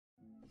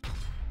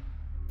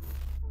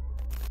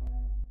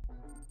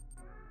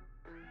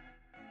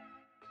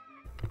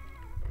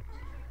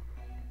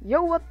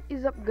Yo, what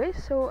is up guys?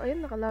 So,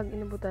 ayun,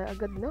 nakalagin na po tayo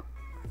agad, no?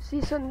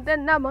 Season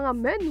 10 na mga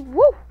men!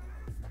 Woo!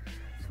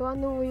 So,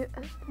 ano yung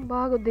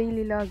bago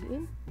daily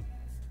login?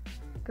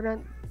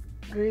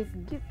 Great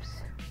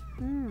gifts.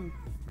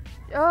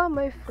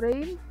 May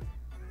frame.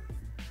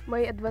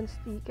 May advanced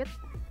ticket.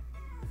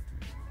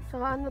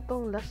 Saka ano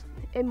tong last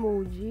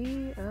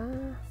emoji.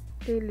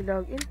 Daily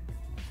login.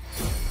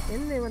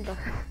 Yan, may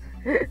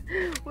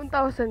 1,000.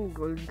 1,000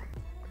 gold.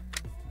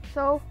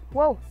 So,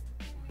 wow!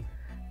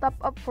 Top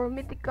up for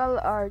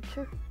mythical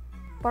archer.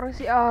 Parang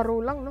si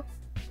Arrow lang, no?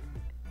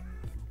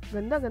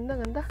 Ganda.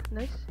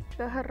 Nice.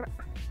 Kahara.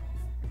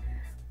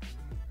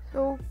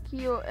 So,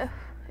 KOF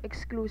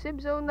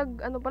exclusive. So,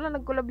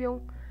 nag-collab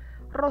yung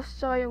ROS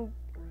tsaka yung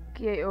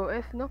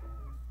KOF, no?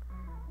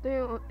 Ito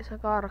yung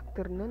isang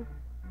character nun.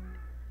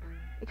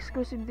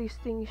 Exclusive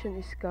distinction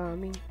is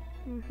coming.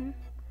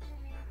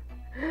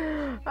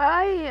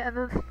 Ay,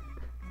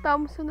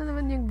 Thompson na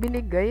naman yung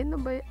binigay.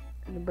 Ano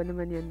ba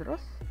naman yun,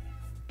 ROS?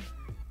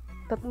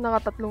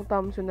 Nakatatlong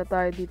Thompson na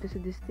tayo dito sa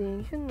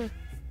distinction na.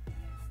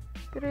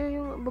 Pero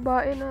yung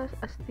babae na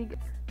astig.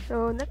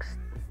 So next,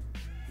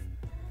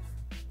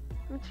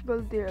 which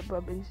gold tier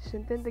above in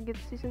season 10 to get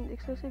season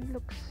exclusive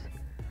looks?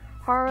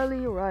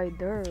 Harley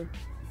Rider.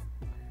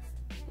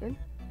 Yan,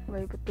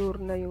 may patur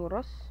na yung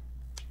ROS.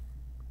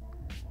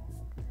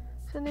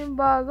 Saan yung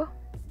bago?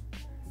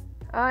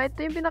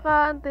 Ito yung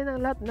pinakaantay ng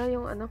lahat na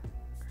yung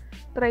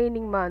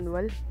training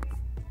manual.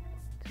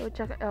 So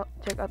check out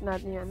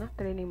natin yung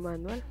training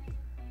manual.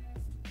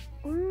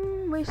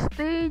 May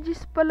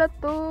stages pala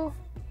to.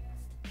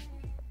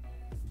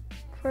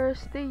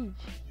 First stage,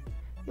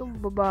 yung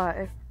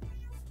babae.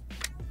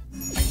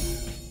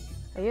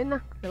 Ayun na,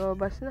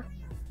 nababas na.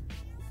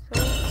 So,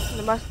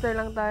 na-master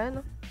lang tayo,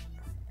 no?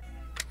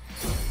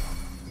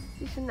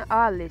 Season na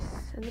Alice.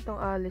 Ano tong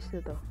Alice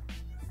na to?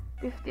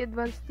 50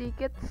 advanced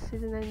tickets.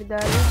 Season 9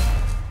 medallion.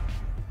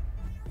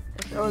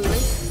 As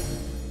always,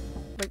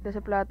 balik na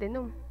sa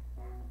platinum.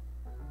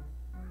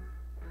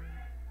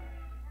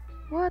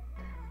 What?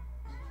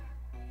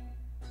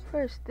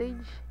 First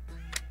stage.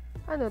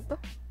 Ano to?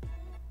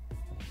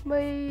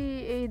 May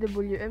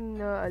AWM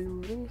na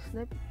alluring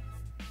snipe.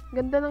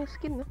 Ganda ng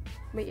skin, no?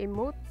 May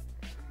emote.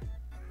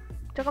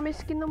 Tsaka may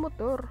skin na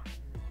motor.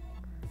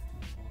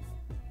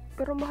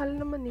 Pero mahal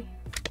naman eh.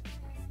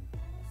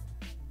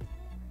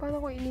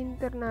 Paano kung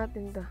in-enter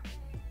natin ta?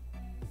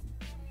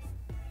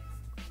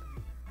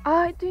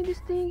 Ito yung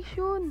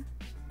distinction.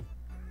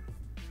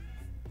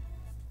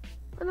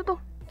 Ano to?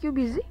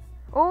 QBZ?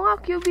 Oo nga,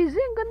 QBZ.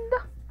 Ang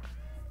ganda.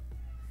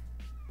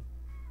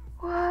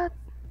 What?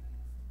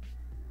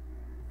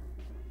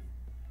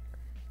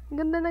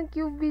 Ganda ng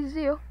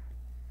QBZ, oh.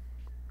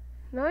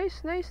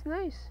 Nice.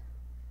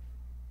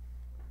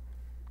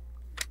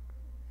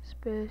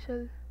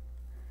 Special.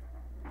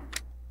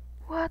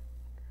 What?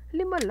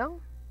 5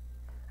 lang?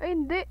 Ay,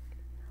 hindi.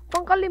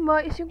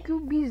 Pangkalima is yung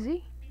QBZ.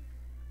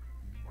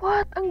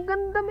 What? Ang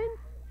ganda, men.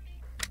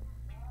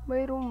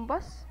 May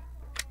rumbas.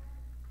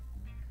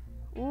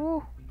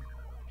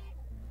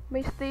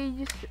 May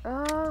stages.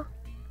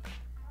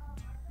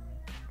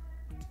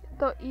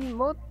 Ito,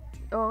 emote.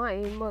 Oo nga,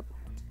 emote.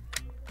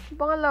 Yung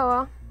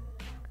pangalawa,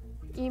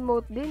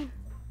 emote din.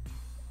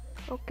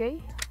 Okay.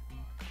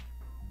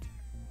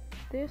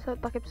 Ito yung sa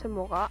takip sa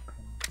mukha.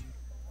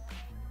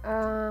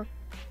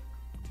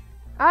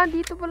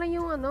 Dito pa lang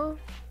yung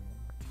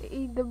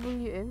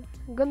AWM.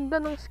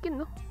 Ganda ng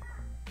skin, no?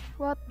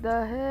 What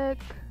the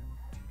heck?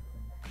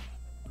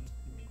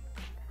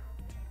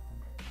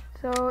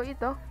 So,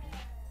 ito.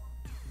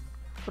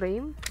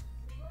 Frame.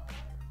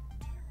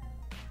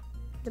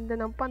 Ganda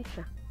ng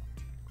pants,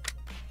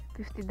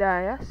 50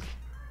 dayas.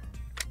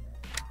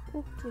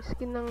 May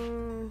skin ng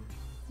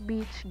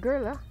beach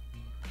girl,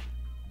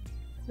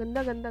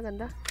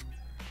 Ganda.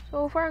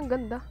 So far, ang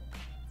ganda.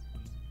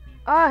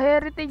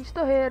 Heritage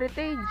to,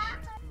 heritage.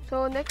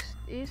 So, next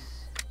is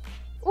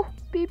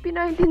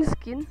PP19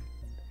 skin.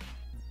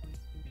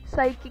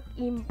 Psychic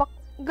Impact.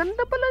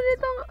 Ganda pala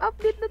nito ang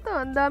update na to.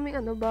 Ang daming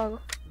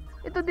bago.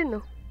 Ito din,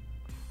 no?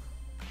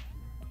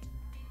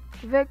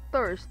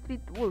 Vector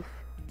Street Wolf.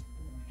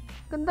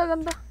 Ganda.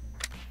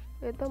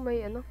 Ito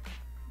may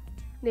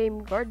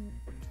name card.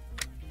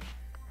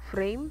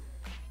 Frame.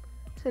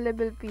 Sa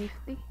level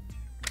 50.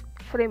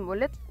 Frame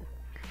ulit.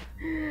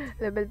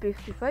 Level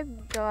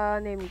 55.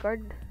 Tsaka name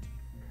card.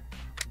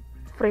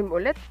 Frame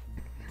ulit.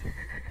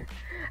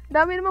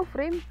 Dami namang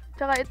frame.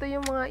 Tsaka ito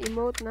yung mga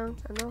emote ng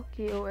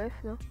KOF,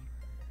 no?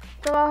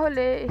 Tsaka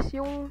huli is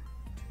yung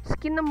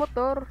skin ng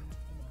motor.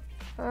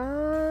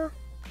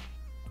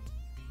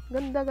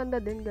 Ganda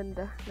din.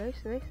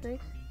 Nice.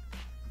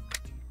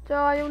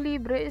 Tsaka yung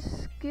libre is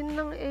skin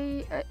ng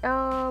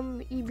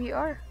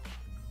EBR.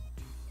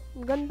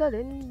 Ganda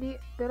din,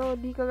 pero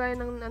di kagaya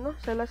ng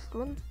sa last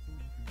one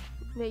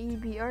na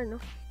EBR, no?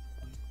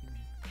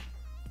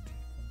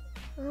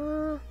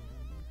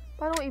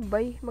 Paano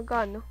i-buy?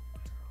 Magkano?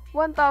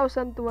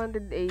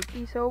 1,280.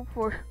 So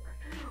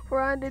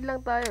 400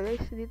 lang tayo,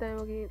 guys. Hindi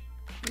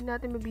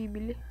natin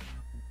mabibili.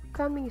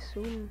 Coming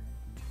soon.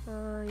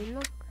 Yun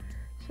lang.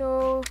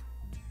 So,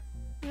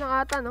 yun lang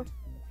ata, no?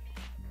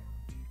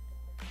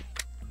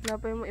 Wala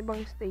pa yung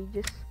ibang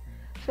stages.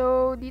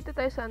 So, dito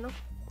tayo sa ano?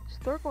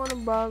 Store kung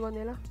anong bago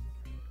nila.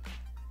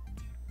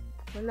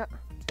 Wala.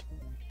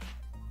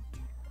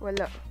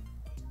 Wala.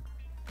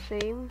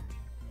 Same.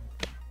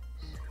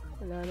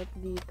 Wala na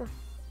dito.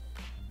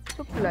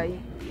 Supply.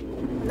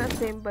 Wala,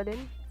 same pa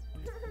din.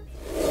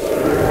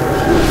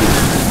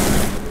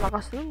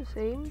 Lakas nun,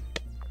 same.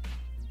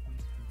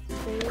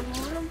 Same.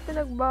 Walang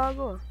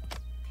pinagbago.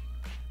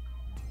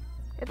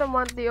 Ito,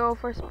 monthly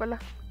offers pala.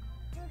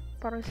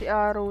 Parang si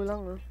Arrow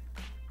lang, oh.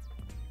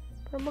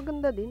 Pero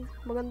maganda din.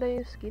 Maganda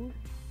yung skin.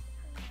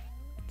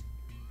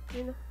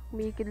 Yun, oh.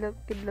 May kidlat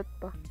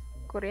pa.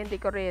 Kuryente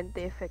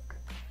effect.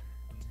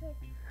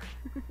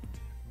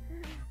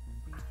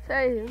 So,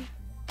 ayun.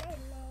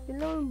 Yun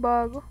lang yung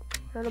bago.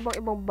 Wala na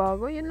bang ibang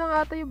bago? Yun lang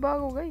ata yung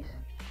bago, guys.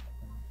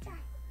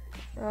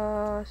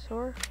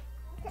 Soar.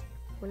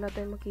 Wala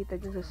tayong makita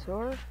dyan sa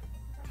Soar.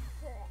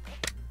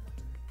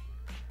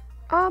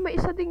 May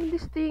isa ding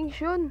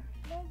distinction.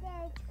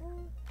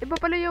 Iba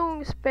pala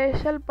yung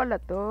special pala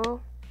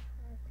to.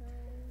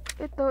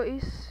 Ito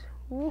is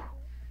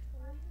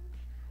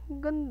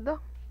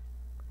ganda.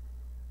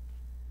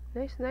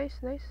 Nice.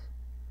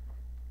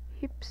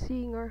 Hip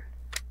singer.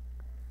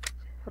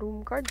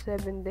 Room card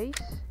 7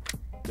 days.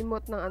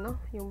 Emote ng ano,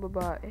 yung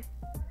babae.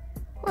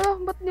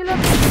 Ba't nila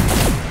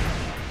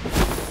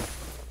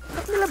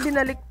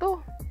binalik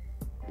to?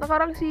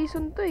 Nakarang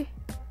season to eh.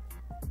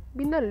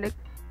 Binalik.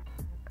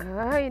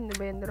 Ay, ano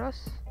ba yan,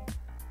 ROS?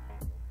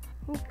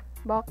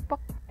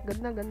 Backpack.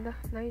 Ganda.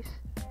 Nice.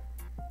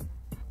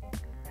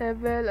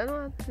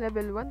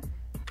 Level 1?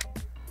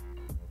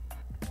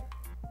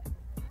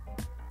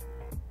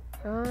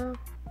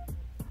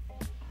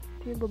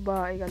 Yung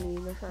babae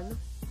kanina sa ano.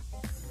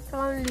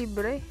 Saka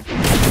libre.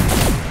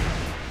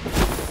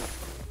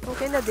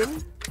 Okay na din.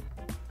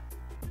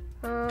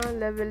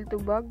 Level 2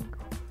 bag.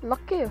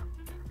 Laki oh.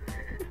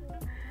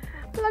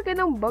 Laki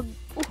ng bag.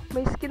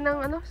 May skin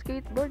ng ano,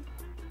 skateboard.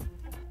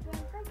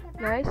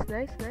 Nice.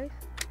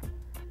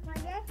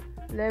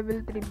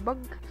 Level 3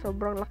 bag.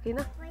 Sobrang laki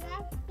na.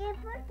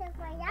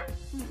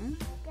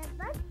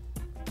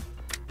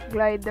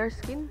 Glider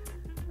skin.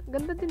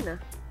 Ganda din ah.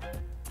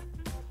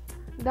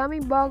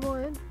 Daming bago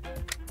ngayon.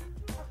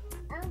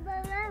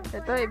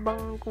 Ito,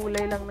 ibang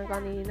kulay lang na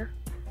kanina.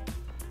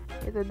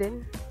 Ito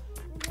din.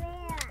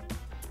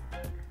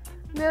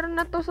 Meron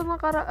na to sa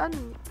nakaraan.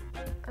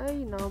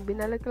 Ay,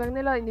 binalik lang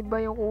nila. Hindi ba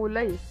yung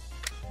kulay?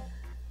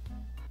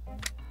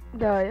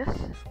 Dayas.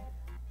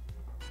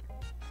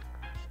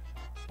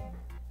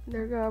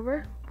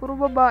 Undercover. Puro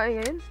babae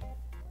ngayon.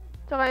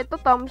 Tsaka ito,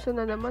 Thompson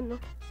na naman, no?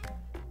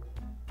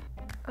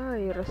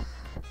 Ay, ROS.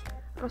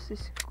 ROS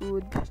is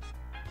good.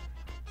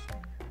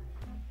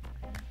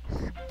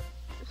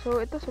 So,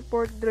 ito,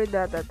 support droid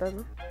data to,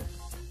 no?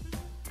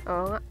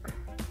 Oo nga.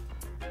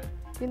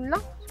 Yun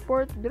lang.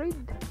 Support droid.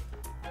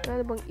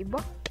 Ano bang iba?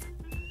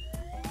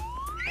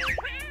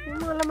 Yung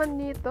mga laman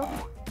dito.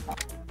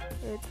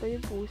 Ito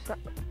yung pusa.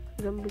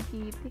 Zombie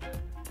Kitty.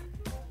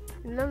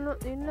 Yun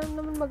lang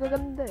naman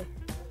magaganda eh.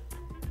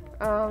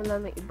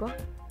 Wala na iba.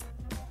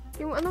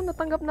 Yung ano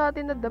natanggap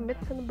natin na damit.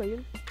 Saan ba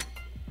yun?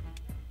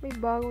 May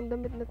bagong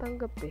damit na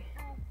tanggap eh.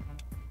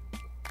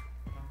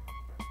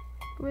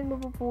 Kung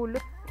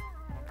mapupulot.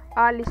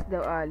 Alice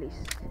daw,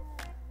 Alice.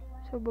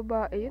 So,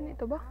 babae yun.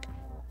 Ito ba?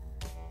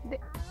 Hindi.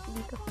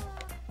 Dito.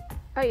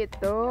 Ay,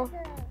 ito.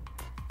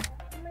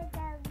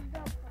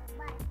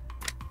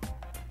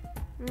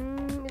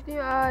 Ito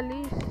yung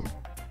Alice.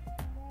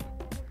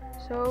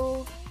 So,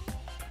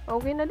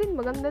 okay na din.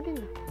 Maganda din.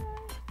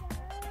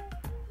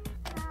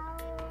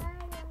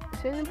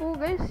 So, yun po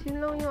guys.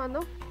 Yun lang yung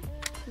ano.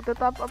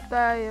 Ito-top up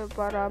tayo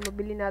para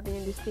mabili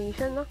natin yung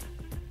distinction, no?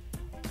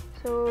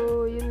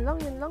 So, yun lang.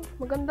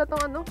 Maganda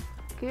tong ano.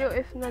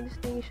 KOF na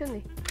distinction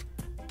eh.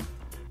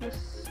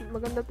 Mas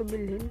maganda to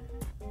bilhin.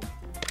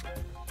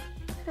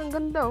 Kasi ang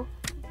ganda oh.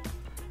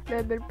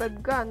 Level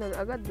 5 ka, ano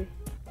agad eh.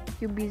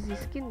 QBZ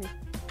skin eh.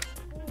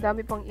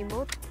 Dami pang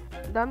emote.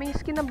 Daming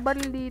skin ng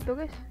baril dito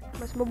guys.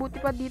 Mas mabuti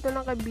pa dito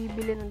lang kayo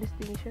bibili ng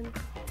distinction.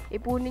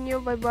 Ipunin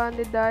nyo yung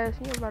 500 dias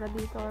nyo para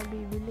dito kayo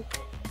bibili.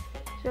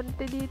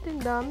 Swerte dito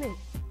yung dami.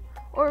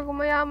 Or kung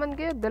mayaman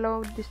kayo,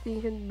 2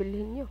 distinction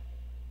bilhin nyo.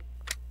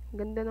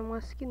 Ganda ng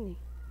mga skin eh.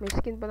 May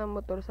skin pa ng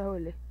motor sa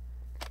huli.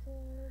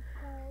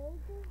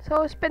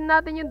 So, spend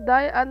natin yung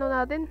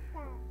natin.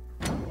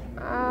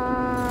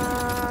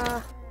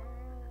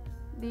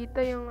 Dito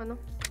yung ano.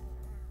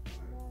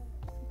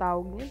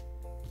 Tawag niya.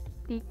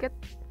 Ticket.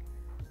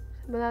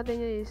 Saan ba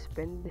natin yung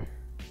i-spend?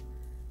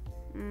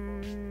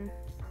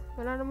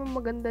 Wala namang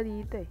maganda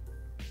dito eh.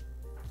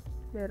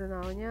 Meron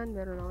ako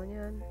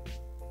niyan.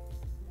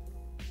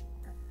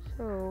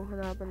 So,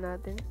 hanapan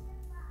natin.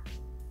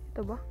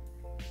 Ito ba?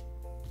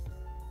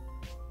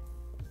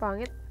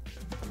 Pangit.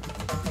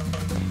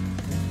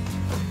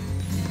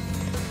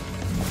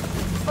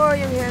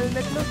 Yung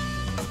helmet no.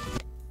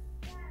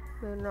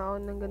 Meron ako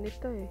ng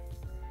ganito eh.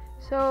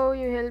 So,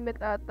 yung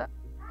helmet ata.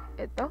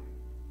 Ito.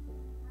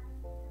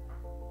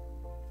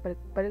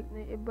 Balik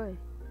na yung iba eh.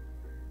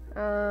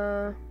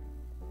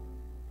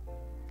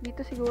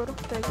 Dito siguro.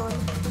 Try ko ano.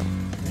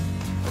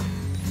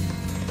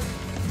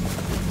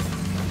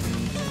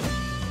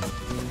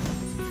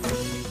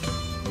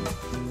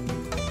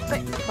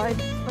 Ay,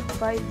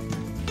 5.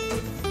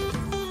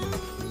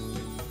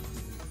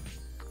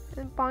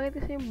 Ang pangit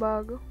kasi yung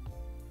bago.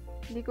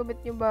 Hindi ko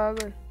bet yung bago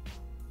eh.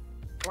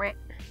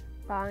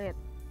 Pangit.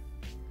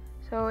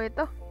 So,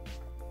 ito.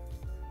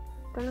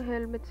 Ito lang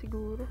helmet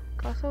siguro.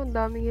 Kaso, ang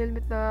daming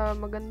helmet na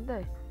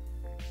maganda eh.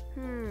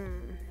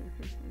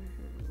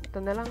 Ito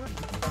na lang ah.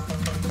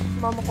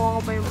 Mamakuha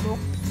ko pa yung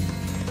book.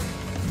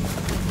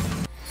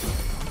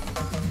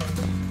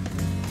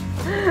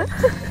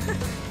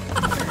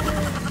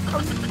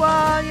 Ang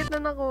pangit na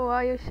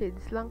nakuha. Yung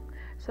shades lang.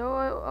 So,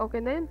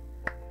 okay na yun.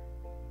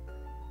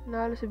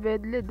 Nalo si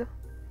Bedlid oh.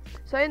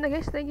 So, ayun na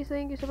guys. Thank you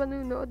sa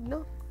panunood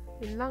no.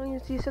 Yun lang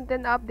yung season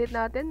 10 update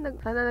natin.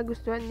 Sana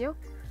nagustuhan nyo.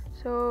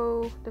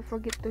 So, don't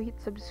forget to hit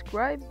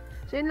subscribe.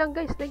 So, yun lang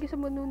guys. Thank you sa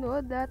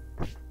manunood at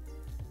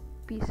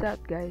peace out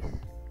guys.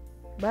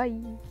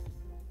 Bye!